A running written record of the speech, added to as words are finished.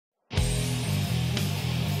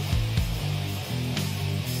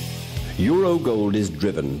Eurogold is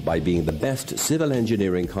driven by being the best civil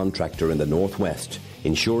engineering contractor in the Northwest,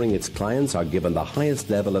 ensuring its clients are given the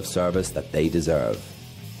highest level of service that they deserve.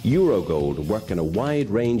 Eurogold work in a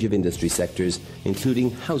wide range of industry sectors,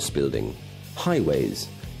 including house building, highways,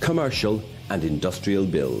 commercial and industrial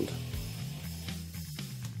build.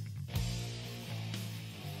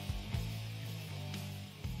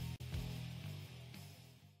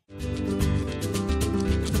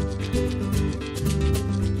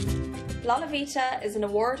 La Vita is an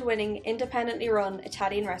award-winning, independently run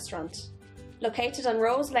Italian restaurant. Located on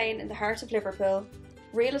Rose Lane in the heart of Liverpool,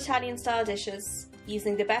 real Italian-style dishes,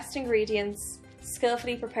 using the best ingredients,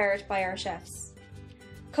 skillfully prepared by our chefs.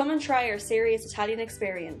 Come and try our serious Italian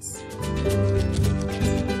experience.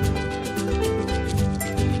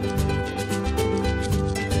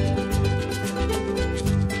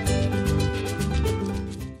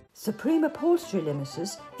 Supreme Upholstery Limited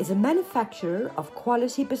is a manufacturer of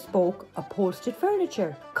quality bespoke upholstered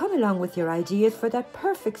furniture. Come along with your ideas for that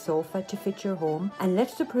perfect sofa to fit your home and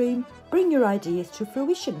let Supreme bring your ideas to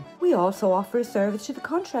fruition. We also offer a service to the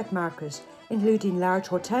contract market, including large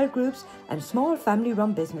hotel groups and small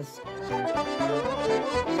family-run business.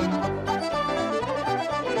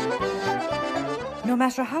 No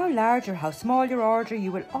matter how large or how small your order,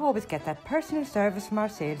 you will always get that personal service from our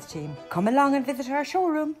sales team. Come along and visit our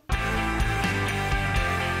showroom.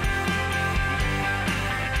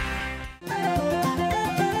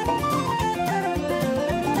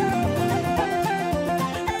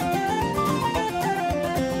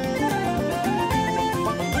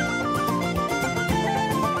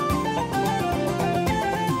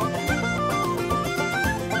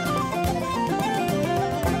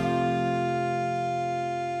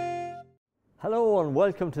 Hello and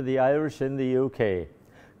welcome to the Irish in the UK.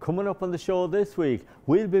 Coming up on the show this week,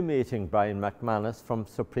 we'll be meeting Brian McManus from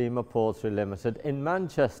Supreme Upholstery Limited in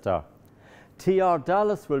Manchester. T.R.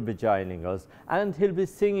 Dallas will be joining us and he'll be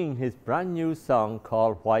singing his brand new song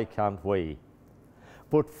called Why Can't We?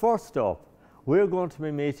 But first up, we're going to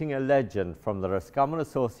be meeting a legend from the Roscommon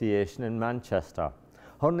Association in Manchester.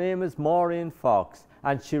 Her name is Maureen Fox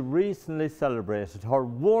and she recently celebrated her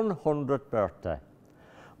 100th birthday.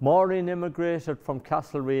 Maureen immigrated from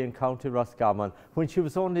Castlereagh in County Roscommon when she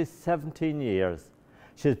was only 17 years.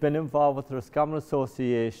 She has been involved with the Roscommon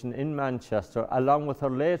Association in Manchester along with her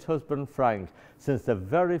late husband Frank since the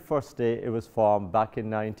very first day it was formed back in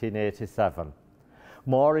 1987.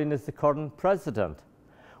 Maureen is the current president.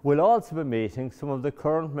 We'll also be meeting some of the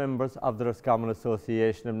current members of the Roscommon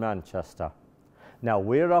Association in Manchester. Now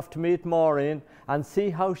we're off to meet Maureen and see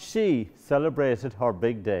how she celebrated her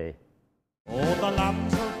big day. Oh, the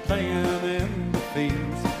lambs are playing in the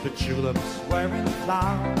fields, the tulips were in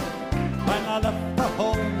flower. When I left the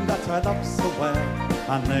home that I loved so well,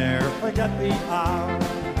 I'll never forget the hour.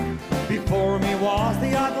 Before me was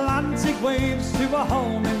the Atlantic waves to a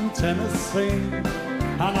home in Tennessee,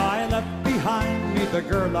 and I left behind me the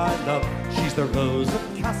girl I love. She's the Rose of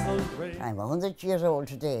Castlereagh. I'm 100 years old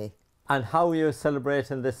today. And how are you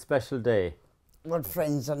celebrating this special day? With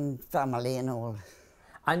friends and family and all.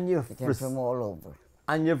 And you've came from all over.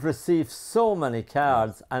 And you've received so many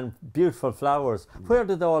cards and beautiful flowers. Where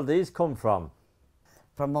did all these come from?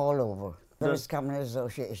 From all over. The Roscommon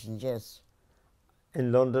Association, yes.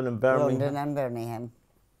 In London and Birmingham? London and Birmingham.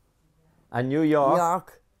 And New York? New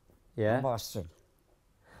York. Yeah. And Boston.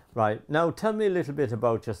 Right. Now tell me a little bit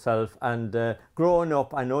about yourself and growing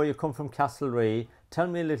up. I know you come from Castlereagh. Tell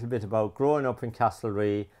me a little bit about growing up in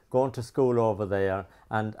Castlereagh, going to school over there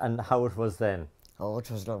and how it was then. Oh,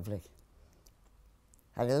 it was lovely.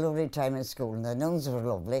 Had a lovely time in school and the nuns were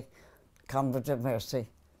lovely. Convent of Mercy.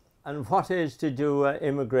 And what age did you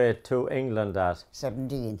immigrate to England at?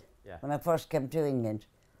 17. Yeah. When I first came to England,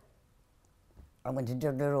 I went to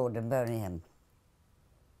Dudley Road in Birmingham.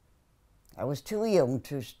 I was too young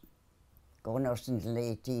to go nursing until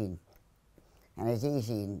 18. And at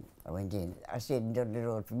 18, I went in. I stayed in Dudley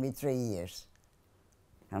Road for me 3 years.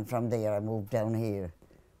 And from there, I moved down here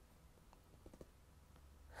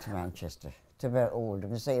to Manchester, to Oldham,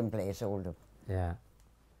 the same place, Oldham. Yeah.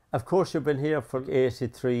 Of course, you've been here for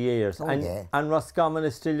 83 years. Oh, and, yeah. And Roscommon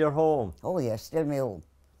is still your home? Oh, yes, still my home.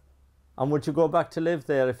 And would you go back to live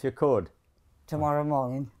there if you could? Tomorrow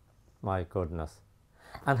morning. My goodness.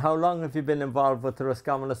 And how long have you been involved with the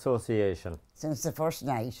Roscommon Association? Since the first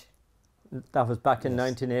night. That was back in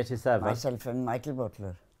 1987? Myself and Michael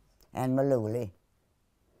Butler, Anne Malooly,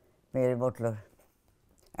 Mary Butler,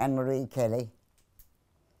 Anne Marie Kelly.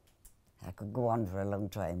 I could go on for a long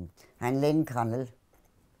time. And Lynn Connell.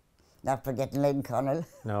 Not forgetting Lynn Connell.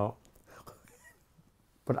 No.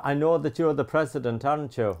 But I know that you're the president,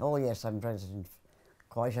 aren't you? Oh, yes, I'm president.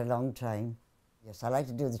 quite a long time. Yes, I like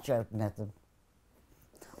to do the shouting at them.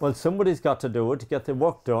 Well, somebody's got to do it to get the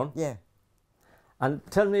work done. Yeah. And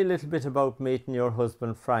tell me a little bit about meeting your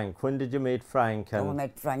husband, Frank. When did you meet Frank? And I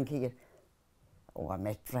met Frank here. I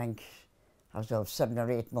met Frank. I was of 7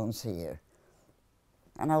 or 8 months here.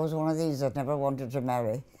 And I was one of these that never wanted to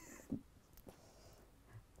marry.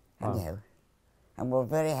 Anyhow. And we're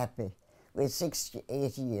very happy. We had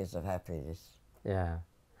 80 years of happiness. Yeah.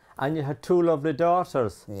 And you had 2 lovely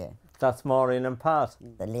daughters. Yeah. That's Maureen and Pat.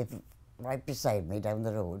 They live right beside me down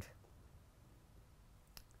the road.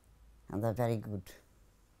 And they're very good.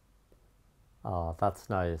 Oh, that's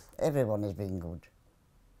nice. Everyone has been good.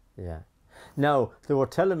 Yeah. Now, they were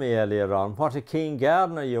telling me earlier on what a keen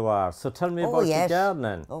gardener you are. So tell me about your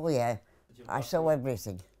gardening. Oh, yeah. I sow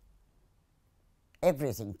everything.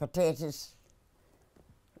 Everything. Potatoes,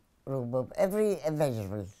 rhubarb, every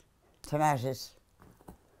vegetable. Tomatoes.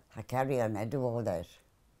 I carry on, I do all that.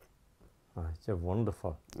 Oh, you're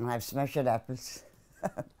wonderful. And I've smashed apples.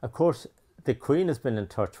 Of course, the Queen has been in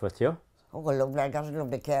touch with you. Oh, well, lovely. I got a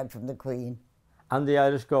lovely card from the Queen. And the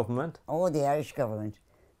Irish government. Oh, the Irish government.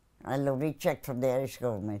 A lovely cheque from the Irish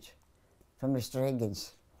government, from Mr.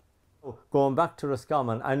 Higgins. Oh, going back to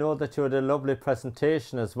Roscommon, I know that you had a lovely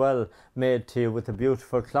presentation as well made to you with a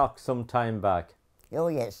beautiful clock some time back. Oh,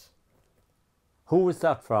 yes. Who was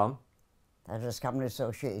that from? That Roscommon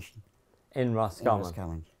Association. In Roscommon. In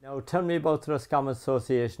Roscommon. Now tell me about the Roscommon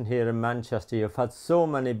Association here in Manchester. You've had so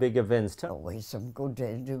many big events. Oh, we had some good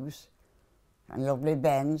dues and lovely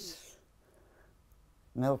bands.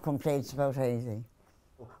 No complaints about anything.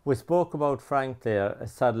 We spoke about Frank there.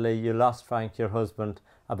 Sadly, you lost Frank, your husband,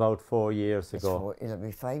 about 4 years ago. It'll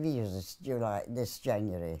be 5 years this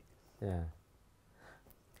January. Yeah.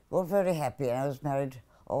 We're very happy, and I was married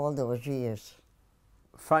all those years.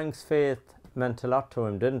 Frank's faith meant a lot to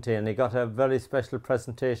him, didn't he? And he got a very special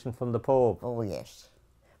presentation from the Pope. Oh, yes.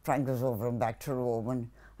 Frank was over and back to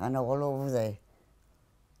Rome and all over the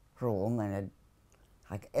Rome and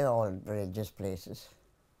like all religious places.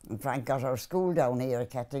 And Frank got our school down here, a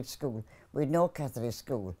Catholic school. We had no Catholic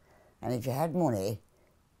school. And if you had money,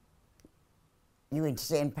 you went to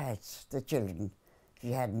St. Pat's, the children. If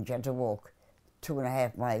you hadn't, you had to walk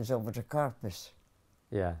 2.5 miles over to Corpus.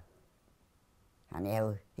 Yeah.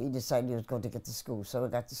 Anyhow, he decided he was going to get to school, so I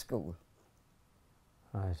got to school.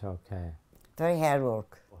 Right, okay. Very hard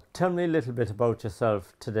work. Tell me a little bit about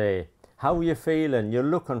yourself today. How are you feeling? You're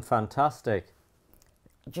looking fantastic.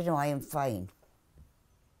 Do you know, I am fine.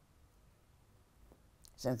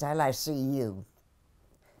 Since I last seen you,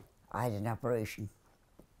 I had an operation.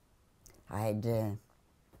 I had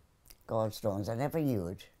gallstones. I never knew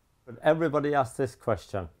it. But everybody asks this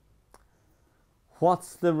question.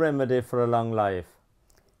 What's the remedy for a long life?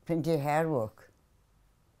 Plenty of hard work.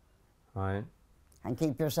 Right. And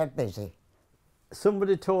keep yourself busy.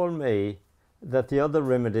 Somebody told me that the other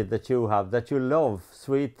remedy that you have, that you love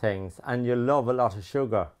sweet things and you love a lot of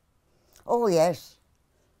sugar. Oh, yes.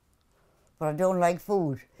 But I don't like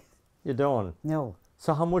food. You don't? No.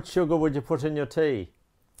 So how much sugar would you put in your tea?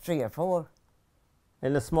 3 or 4.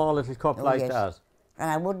 In a small little cup like that?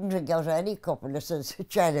 And I wouldn't drink out of any cup unless it's a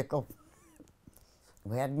china cup.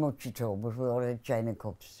 We had much at all, but we all had china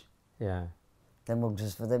cups. Yeah. The mugs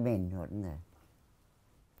was for the men, weren't they?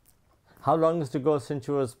 How long is it ago since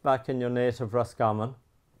you was back in your native Roscommon?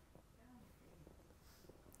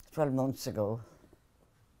 12 months ago.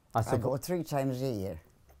 I go 3 times a year.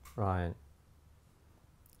 Right.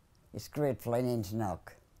 It's great flying into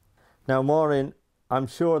Knock. Now, Maureen, I'm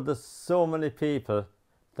sure there's so many people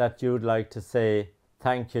that you'd like to say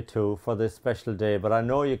thank you to for this special day, but I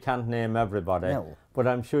know you can't name everybody. No. But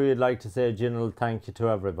I'm sure you'd like to say a general thank you to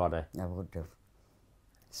everybody. I would do.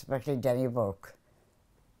 Especially Danny Burke.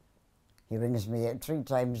 He rings me 3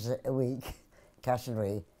 times a week,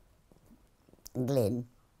 Castlereagh, and Glen.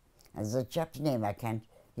 And there's a chap's name I can't,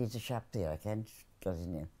 he's a chap there, I can't get his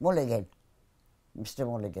name. Mulligan, Mr.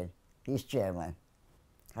 Mulligan, he's chairman.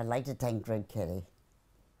 I'd like to thank Greg Kelly.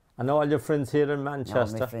 And all your friends here in Manchester.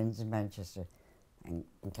 All my friends in Manchester and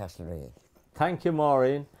in Castlereagh. Thank you,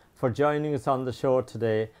 Maureen, for joining us on the show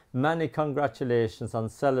today. Many congratulations on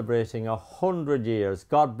celebrating 100 years.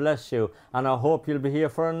 God bless you, and I hope you'll be here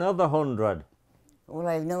for another 100. Well,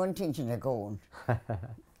 I have no intention of going.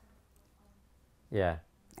 Yeah.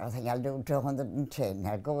 I think I'll do it to 110.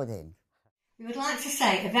 I'll go then. We would like to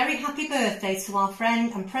say a very happy birthday to our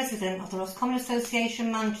friend and president of the Roscommon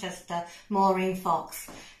Association Manchester, Maureen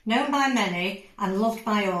Fox. Known by many and loved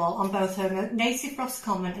by all on both her native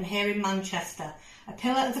Roscommon and here in Manchester. a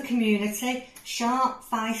pillar of the community, sharp,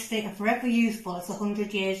 feisty and forever youthful as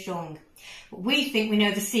 100 years young. But we think we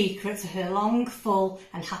know the secret to her long, full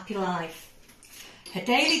and happy life. Her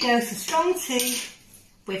daily dose of strong tea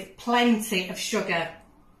with plenty of sugar.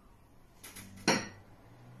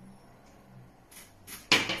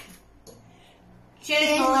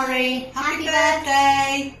 Cheers, Maureen. Happy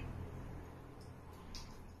birthday.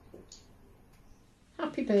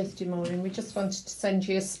 Happy birthday, Maureen. We just wanted to send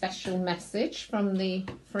you a special message from the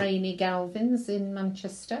Franey Galvins in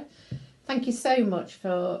Manchester. Thank you so much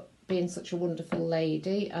for being such a wonderful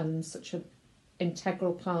lady and such an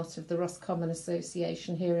integral part of the Roscommon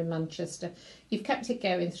Association here in Manchester. You've kept it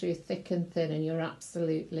going through thick and thin and you're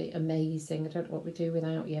absolutely amazing. I don't know what we'd do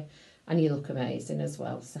without you. And you look amazing as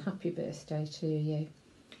well. So happy birthday to you.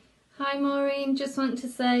 Hi Maureen, just want to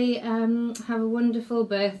say have a wonderful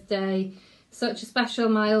birthday. Such a special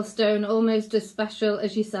milestone, almost as special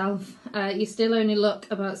as yourself. You still only look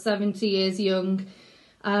about 70 years young.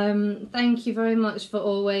 Thank you very much for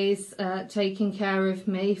always taking care of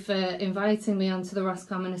me, for inviting me onto the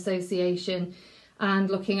Roscommon Association and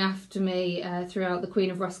looking after me throughout the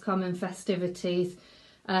Queen of Roscommon festivities.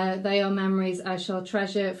 They are memories I shall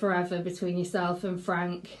treasure forever between yourself and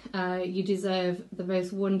Frank. You deserve the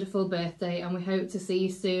most wonderful birthday and we hope to see you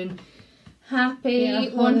soon. Happy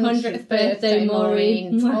 100th birthday,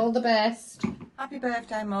 Maureen. All the best. Happy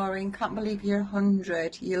birthday, Maureen. Can't believe you're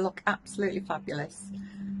 100. You look absolutely fabulous.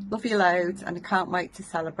 Love you loads and I can't wait to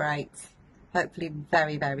celebrate. Hopefully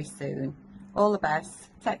very, very soon. All the best.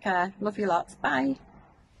 Take care. Love you lots. Bye.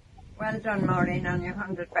 Well done, Maureen, on your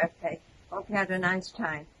 100th birthday. Hope you had a nice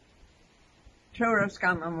time. True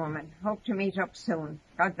Roscommon woman. Hope to meet up soon.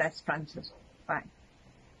 God bless, Francis. Bye.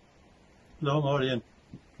 Hello, Maureen.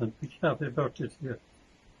 And happy birthday to you.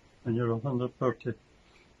 And your 100th birthday.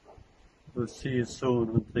 We'll see you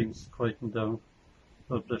soon when things quieten down.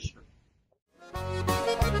 God bless you.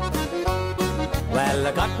 Well,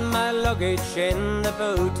 I got my luggage in the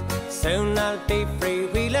boot. Soon I'll be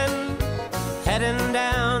freewheeling, heading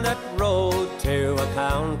down that road to a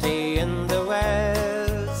county in the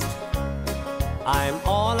west. I'm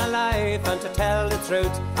all alive, and to tell the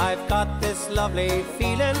truth, I've got this lovely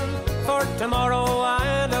feeling. For tomorrow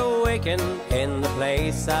I'll awaken in the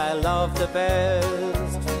place I love the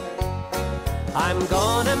best. I'm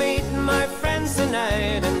gonna meet my friends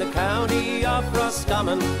tonight in the county of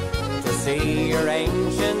Roscommon to see your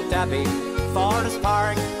ancient abbey, Forest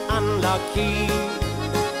Park and Lockheed,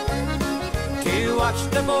 to watch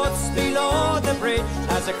the boats below the bridge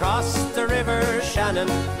as across the river Shannon.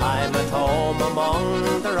 I'm at home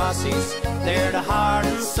among the Rossies, they're the heart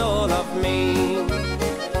and soul of me.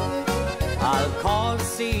 I'll call to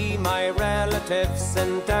see my relatives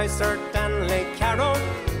in Dysart and Lake Carroll.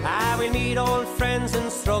 I will meet old friends in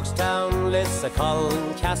Strokestown, Lissacull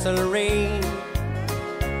and Castlereagh.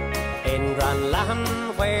 In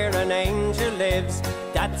Granlahan, where an angel lives,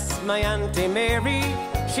 that's my Auntie Mary.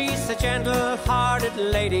 She's a gentle-hearted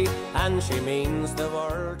lady and she means the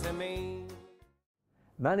world to me.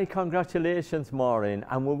 Many congratulations, Maureen,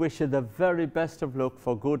 and we wish you the very best of luck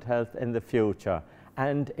for good health in the future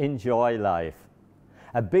and enjoy life.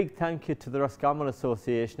 A big thank you to the Roscommon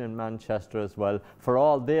Association in Manchester as well for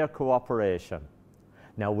all their cooperation.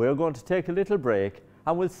 Now we're going to take a little break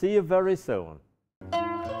and we'll see you very soon.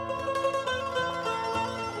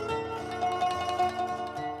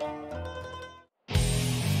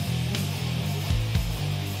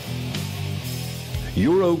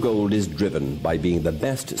 Eurogold is driven by being the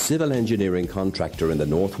best civil engineering contractor in the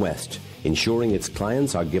Northwest, ensuring its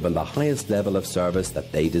clients are given the highest level of service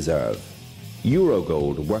that they deserve.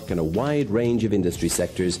 Eurogold work in a wide range of industry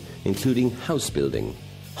sectors, including house building,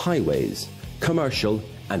 highways, commercial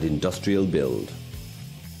and industrial build.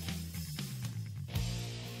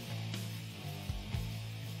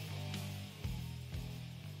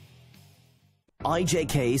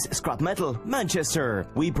 IJK's Scrap Metal, Manchester.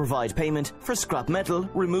 We provide payment for scrap metal,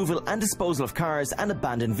 removal and disposal of cars and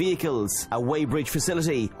abandoned vehicles, a weighbridge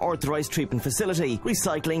facility, authorised treatment facility,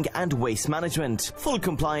 recycling and waste management. Full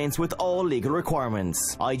compliance with all legal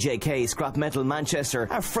requirements. IJK Scrap Metal, Manchester,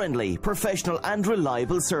 a friendly, professional and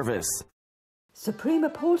reliable service. Supreme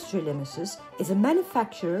Upholstery Limited is a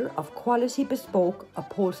manufacturer of quality bespoke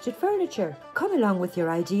upholstered furniture. Come along with your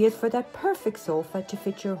ideas for that perfect sofa to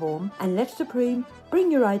fit your home and let Supreme bring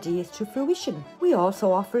your ideas to fruition. We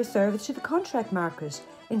also offer a service to the contract market,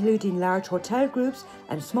 including large hotel groups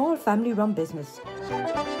and small family-run business.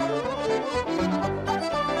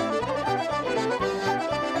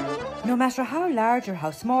 No matter how large or how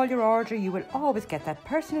small your order, you will always get that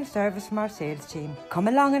personal service from our sales team. Come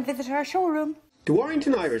along and visit our showroom. The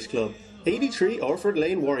Warrington Irish Club, 83 Orford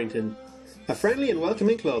Lane, Warrington. A friendly and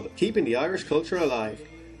welcoming club keeping the Irish culture alive.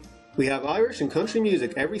 We have Irish and country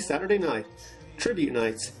music every Saturday night, tribute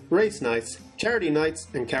nights, race nights, charity nights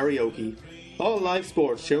and karaoke. All live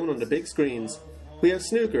sports shown on the big screens. We have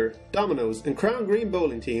snooker, dominoes and crown green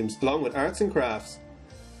bowling teams along with arts and crafts.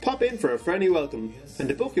 Pop in for a friendly welcome and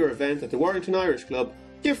to book your event at the Warrington Irish Club,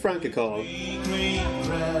 give Frank a call.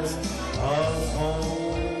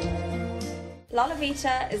 La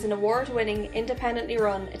Vita is an award-winning, independently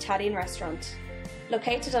run Italian restaurant.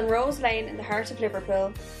 Located on Rose Lane in the heart of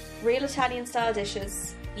Liverpool, real Italian-style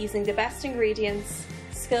dishes, using the best ingredients,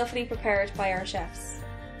 skillfully prepared by our chefs.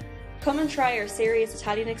 Come and try our serious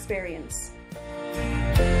Italian experience.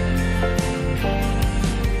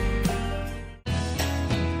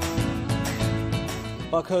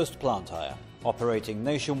 Buckhurst Plant Hire, operating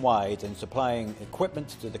nationwide and supplying equipment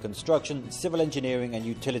to the construction, civil engineering and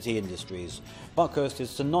utility industries. Buckhurst is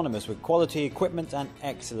synonymous with quality equipment and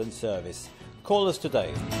excellent service. Call us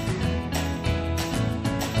today.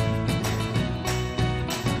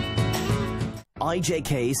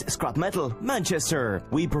 IJK's Scrap Metal, Manchester.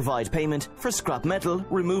 We provide payment for scrap metal,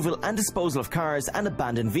 removal and disposal of cars and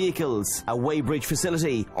abandoned vehicles. A weighbridge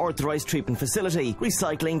facility, authorised treatment facility,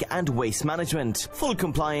 recycling and waste management. Full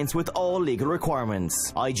compliance with all legal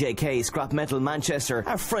requirements. IJK Scrap Metal Manchester,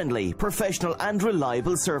 a friendly, professional and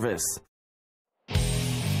reliable service.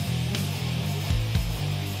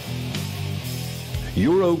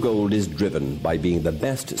 Eurogold is driven by being the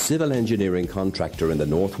best civil engineering contractor in the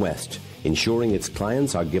North West, ensuring its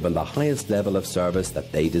clients are given the highest level of service that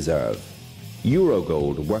they deserve.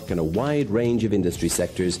 Eurogold work in a wide range of industry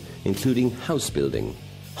sectors, including house building,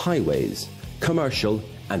 highways, commercial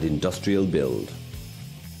and industrial build.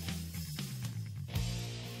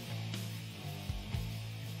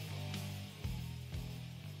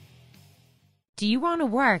 Do you want to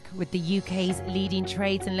work with the UK's leading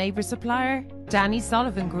trades and labour supplier? Danny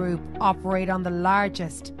Sullivan Group operate on the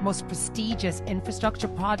largest, most prestigious infrastructure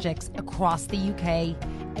projects across the UK,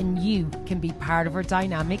 and you can be part of our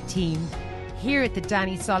dynamic team. Here at the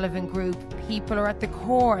Danny Sullivan Group, people are at the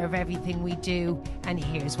core of everything we do, and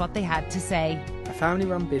here's what they had to say. A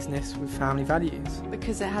family-run business with family values.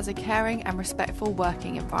 Because it has a caring and respectful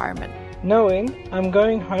working environment. Knowing I'm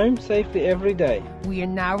going home safely every day. We are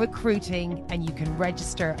now recruiting, and you can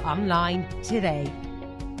register online today.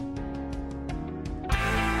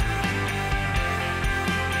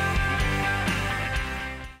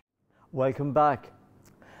 Welcome back.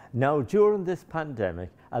 Now, during this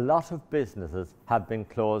pandemic, a lot of businesses have been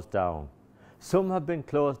closed down. Some have been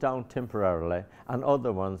closed down temporarily and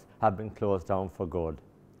other ones have been closed down for good.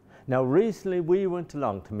 Now, recently we went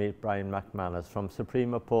along to meet Brian McManus from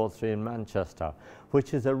Supreme Upholstery in Manchester,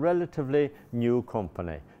 which is a relatively new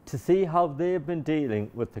company, to see how they've been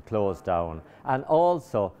dealing with the close down and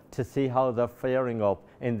also to see how they're faring up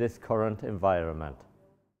in this current environment.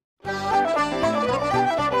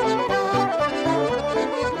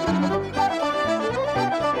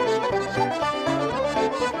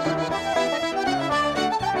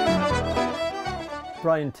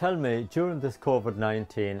 Brian, tell me, during this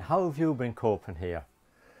COVID-19, how have you been coping here?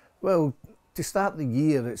 Well, to start the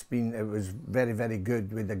year, it was very, very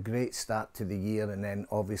good. We had a great start to the year, and then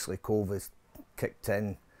obviously COVID kicked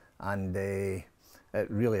in, and it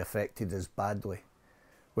really affected us badly.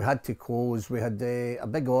 We had to close. We had a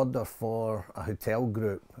big order for a hotel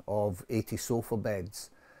group of 80 sofa beds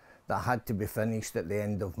that had to be finished at the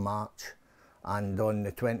end of March, and on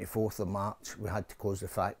the 24th of March we had to close the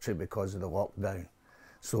factory because of the lockdown.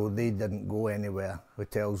 So they didn't go anywhere.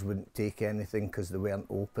 Hotels wouldn't take anything because they weren't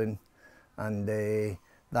open, and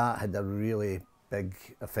that had a really big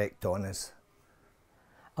effect on us.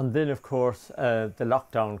 And then of course the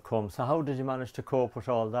lockdown comes. So how did you manage to cope with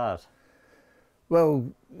all that? Well,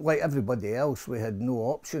 like everybody else, we had no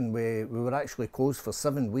option. We were actually closed for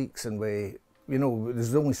 7 weeks, and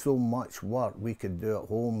there's only so much work we could do at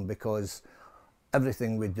home because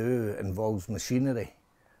everything we do involves machinery.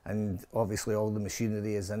 And obviously all the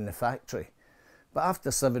machinery is in the factory. But after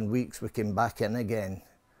 7 weeks we came back in again,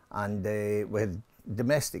 and we had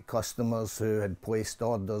domestic customers who had placed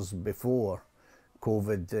orders before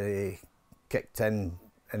COVID kicked in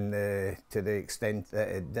to the extent that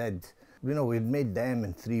it did. We'd made them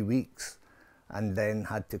in 3 weeks and then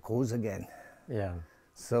had to close again. Yeah.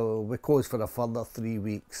 So we closed for a further 3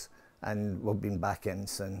 weeks and we've been back in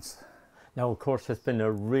since. Now, of course, it's been a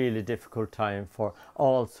really difficult time for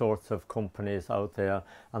all sorts of companies out there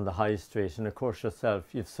on the high street, and of course yourself,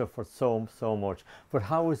 you've suffered so much. But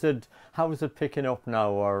how is it picking up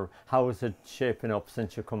now, or how is it shaping up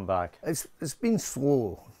since you come back? It's been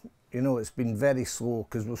slow. You know, it's been very slow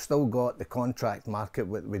because we've still got the contract market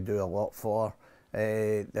that we do a lot for.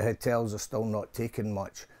 The hotels are still not taking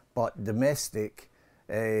much, but domestic,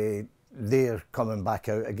 they're coming back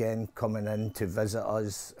out again, coming in to visit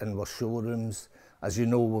us in our showrooms. As you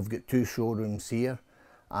know, we've got 2 showrooms here,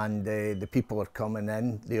 and the people are coming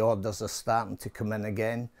in. The orders are starting to come in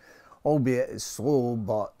again, albeit it's slow,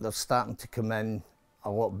 but they're starting to come in a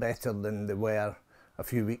lot better than they were a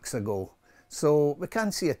few weeks ago. So we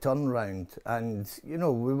can see a turnaround, and you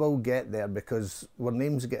know, we will get there because our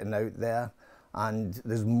name's getting out there, and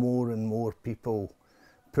there's more and more people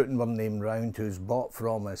putting their name round who's bought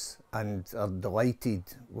from us and are delighted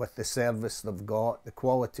with the service they've got, the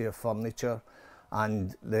quality of furniture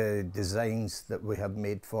and the designs that we have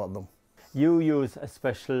made for them. You use a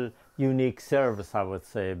special, unique service, I would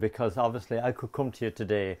say, because obviously I could come to you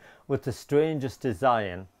today with the strangest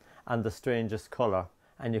design and the strangest colour,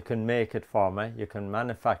 and you can make it for me, you can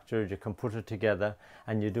manufacture it, you can put it together,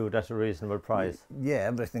 and you do it at a reasonable price. Yeah,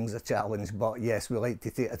 everything's a challenge, but yes, we like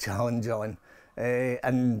to take a challenge on.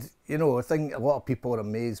 And you know, I think a lot of people are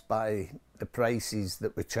amazed by the prices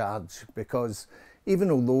that we charge, because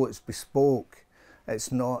even although it's bespoke,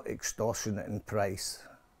 it's not extortionate in price.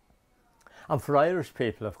 And for Irish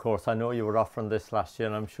people, of course, I know you were offering this last year,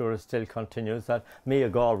 and I'm sure it still continues, that me, a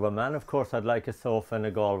Galway man, of course, I'd like a sofa in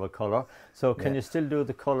a Galway colour. So can you still do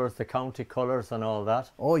the colours, the county colours and all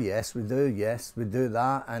that? Oh yes, we do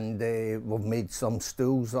that, and we've made some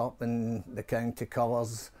stools up in the county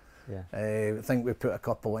colours. Yeah. I think we put a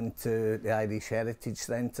couple into the Irish Heritage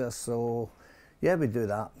Centre, so yeah, we do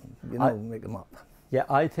that, you know, make them up. Yeah,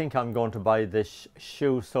 I think I'm going to buy this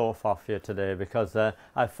shoe sofa off you today, because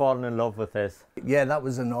I've fallen in love with this. Yeah, that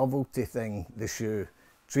was a novelty thing, the shoe.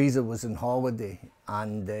 Teresa was on holiday,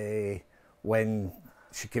 and when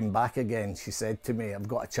she came back again, she said to me, I've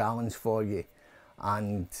got a challenge for you.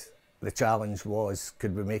 And the challenge was,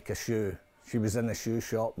 could we make a shoe? She was in a shoe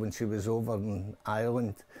shop when she was over in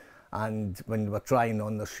Ireland, and when they were trying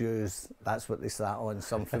on their shoes, that's what they sat on,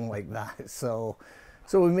 something like that. So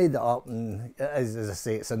we made it up, and as I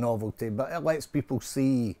say, it's a novelty, but it lets people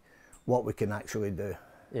see what we can actually do.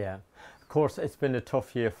 Yeah, of course, it's been a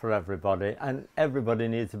tough year for everybody, and everybody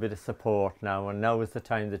needs a bit of support now, and now is the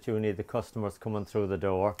time that you need the customers coming through the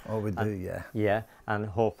door. Oh, we do, yeah. Yeah, and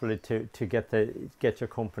hopefully to get your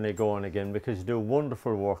company going again, because you do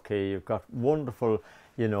wonderful work here. You've got wonderful,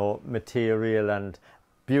 you know, material and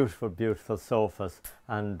beautiful sofas,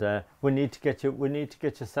 and we need to get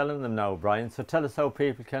you selling them now, Brian. So tell us how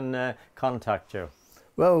people can contact you.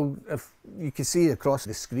 Well, if you can see across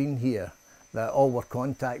the screen here that all our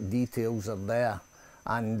contact details are there,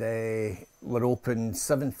 and we're open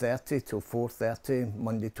 7:30 till 4:30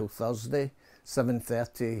 Monday till Thursday,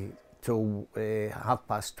 7:30 till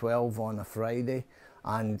 12:30 on a Friday,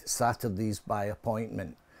 and Saturdays by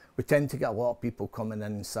appointment. We tend to get a lot of people coming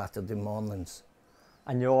in Saturday mornings.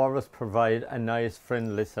 And you always provide a nice,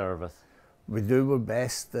 friendly service. We do our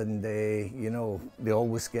best, and you know, they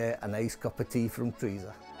always get a nice cup of tea from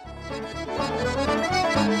Teresa.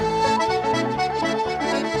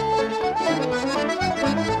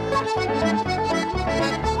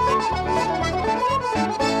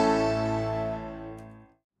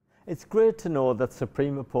 It's great to know that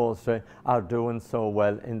Supreme Upholstery are doing so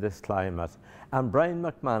well in this climate. And Brian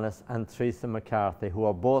McManus and Teresa McCarthy, who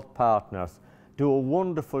are both partners, do a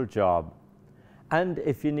wonderful job. And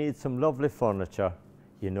if you need some lovely furniture,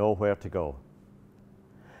 you know where to go.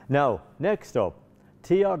 Now, next up,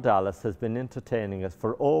 T.R. Dallas has been entertaining us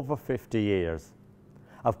for over 50 years.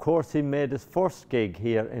 Of course, he made his first gig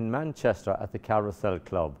here in Manchester at the Carousel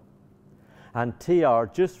Club. And T.R.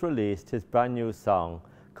 just released his brand new song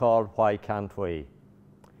called Why Can't We?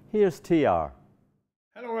 Here's T.R.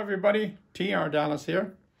 Hello everybody, T.R. Dallas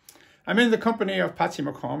here. I'm in the company of Patsy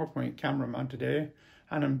McCormick, my cameraman today,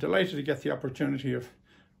 and I'm delighted to get the opportunity of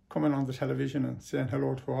coming on the television and saying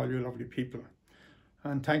hello to all you lovely people.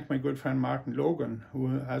 And thank my good friend Martin Logan, who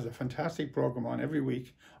has a fantastic programme on every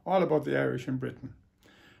week, all about the Irish in Britain.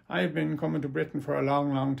 I've been coming to Britain for a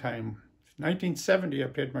long time. 1970 I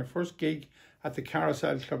played my first gig at the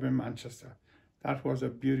Carousel Club in Manchester. That was a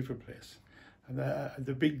beautiful place.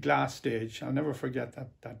 The big glass stage, I'll never forget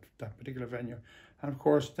that particular venue. And of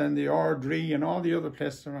course then the Ardree and all the other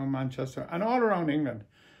places around Manchester and all around England.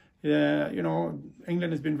 Yeah, you know,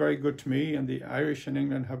 England has been very good to me, and the Irish in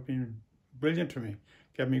England have been brilliant to me.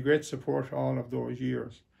 Gave me great support all of those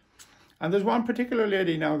years. And there's one particular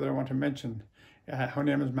lady now that I want to mention. Her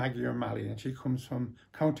name is Maggie O'Malley, and she comes from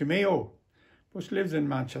County Mayo, but she lives in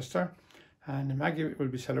Manchester. and Maggie will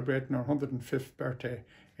be celebrating her 105th birthday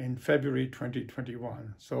in February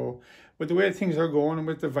 2021. So with the way things are going and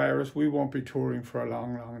with the virus, we won't be touring for a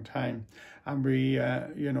long time, and we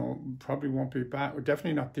you know, probably won't be back,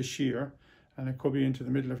 definitely not this year, and it could be into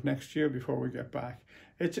the middle of next year before we get back.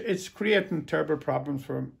 It's creating terrible problems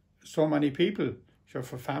for so many people,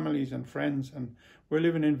 for families and friends, and we're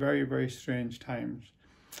living in very strange times.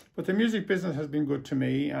 But the music business has been good to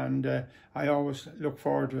me, and I always look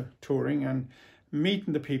forward to touring and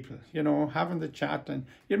meeting the people, you know, having the chat, and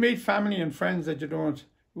you meet family and friends that you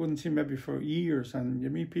wouldn't see maybe for years, and you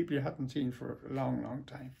meet people you hadn't seen for a long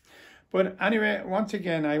time. But anyway, once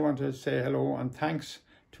again, I want to say hello and thanks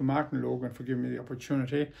to Martin Logan for giving me the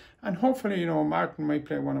opportunity, and hopefully, you know, Martin might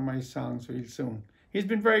play one of my songs real soon. He's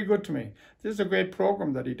been very good to me. This is a great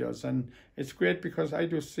program that he does, and it's great because I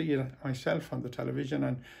do see it myself on the television,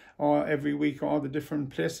 and every week all the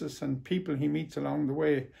different places and people he meets along the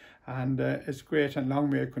way, and it's great, and long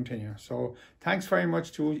may it continue. So thanks very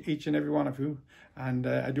much to each and every one of you, and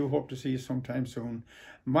I do hope to see you sometime soon.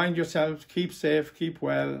 Mind yourselves, keep safe, keep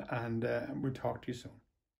well, and we'll talk to you soon.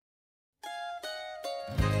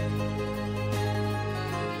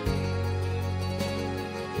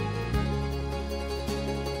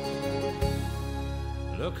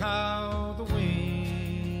 Look how the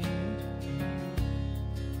wind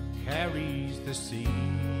carries the sea.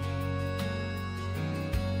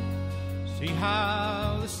 See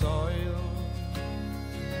how the soil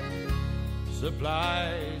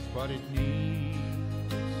supplies what it needs.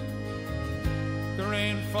 The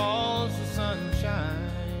rain falls, the sun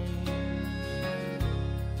shines,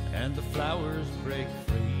 and the flowers break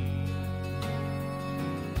free.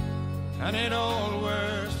 And it all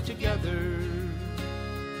works together.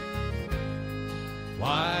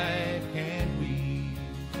 Why can't we?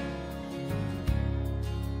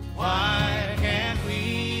 Why can't we?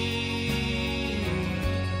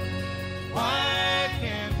 Why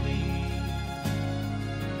can't we?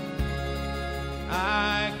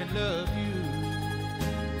 I can love you,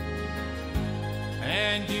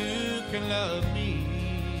 and you can love me.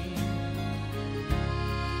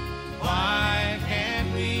 Why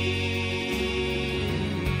can't we?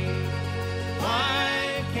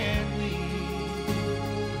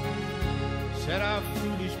 Set our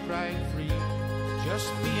foolish pride free, just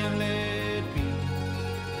be and let be.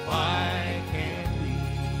 Why can't we?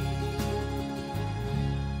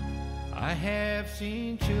 I have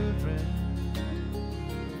seen children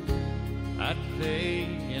at play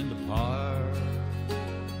in the park,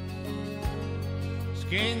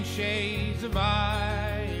 skin shades of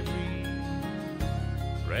ivory,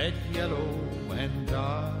 red, yellow, and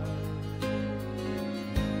dark.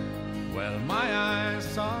 Well, my eyes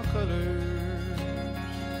saw colors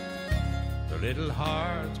little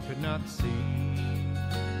hearts could not see.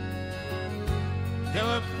 They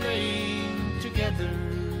were playing together.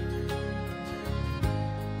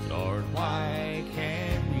 Lord, why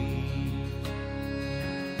can't we?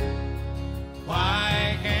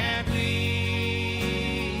 Why can't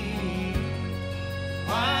we?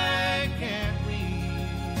 Why can't we?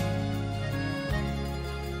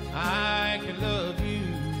 I can love you,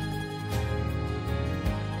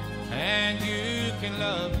 and you can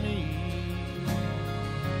love me.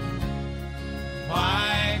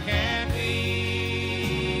 Why can't we?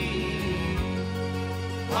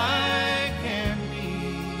 Why can't we?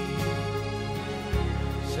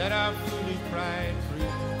 Set our foolish pride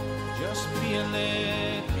free, just be and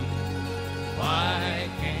let be. Why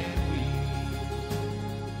can't we?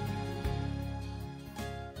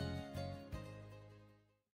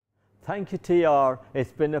 Thank you, TR.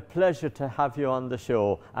 It's been a pleasure to have you on the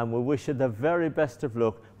show, and we wish you the very best of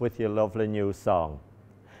luck with your lovely new song.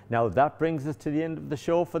 Now that brings us to the end of the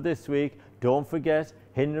show for this week. Don't forget,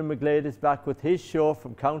 Henry McGlade is back with his show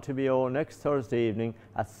from County Mayo next Thursday evening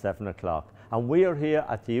at 7 o'clock. And we are here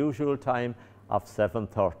at the usual time of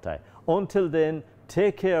 7:30. Until then,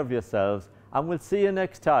 take care of yourselves, and we'll see you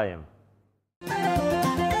next time.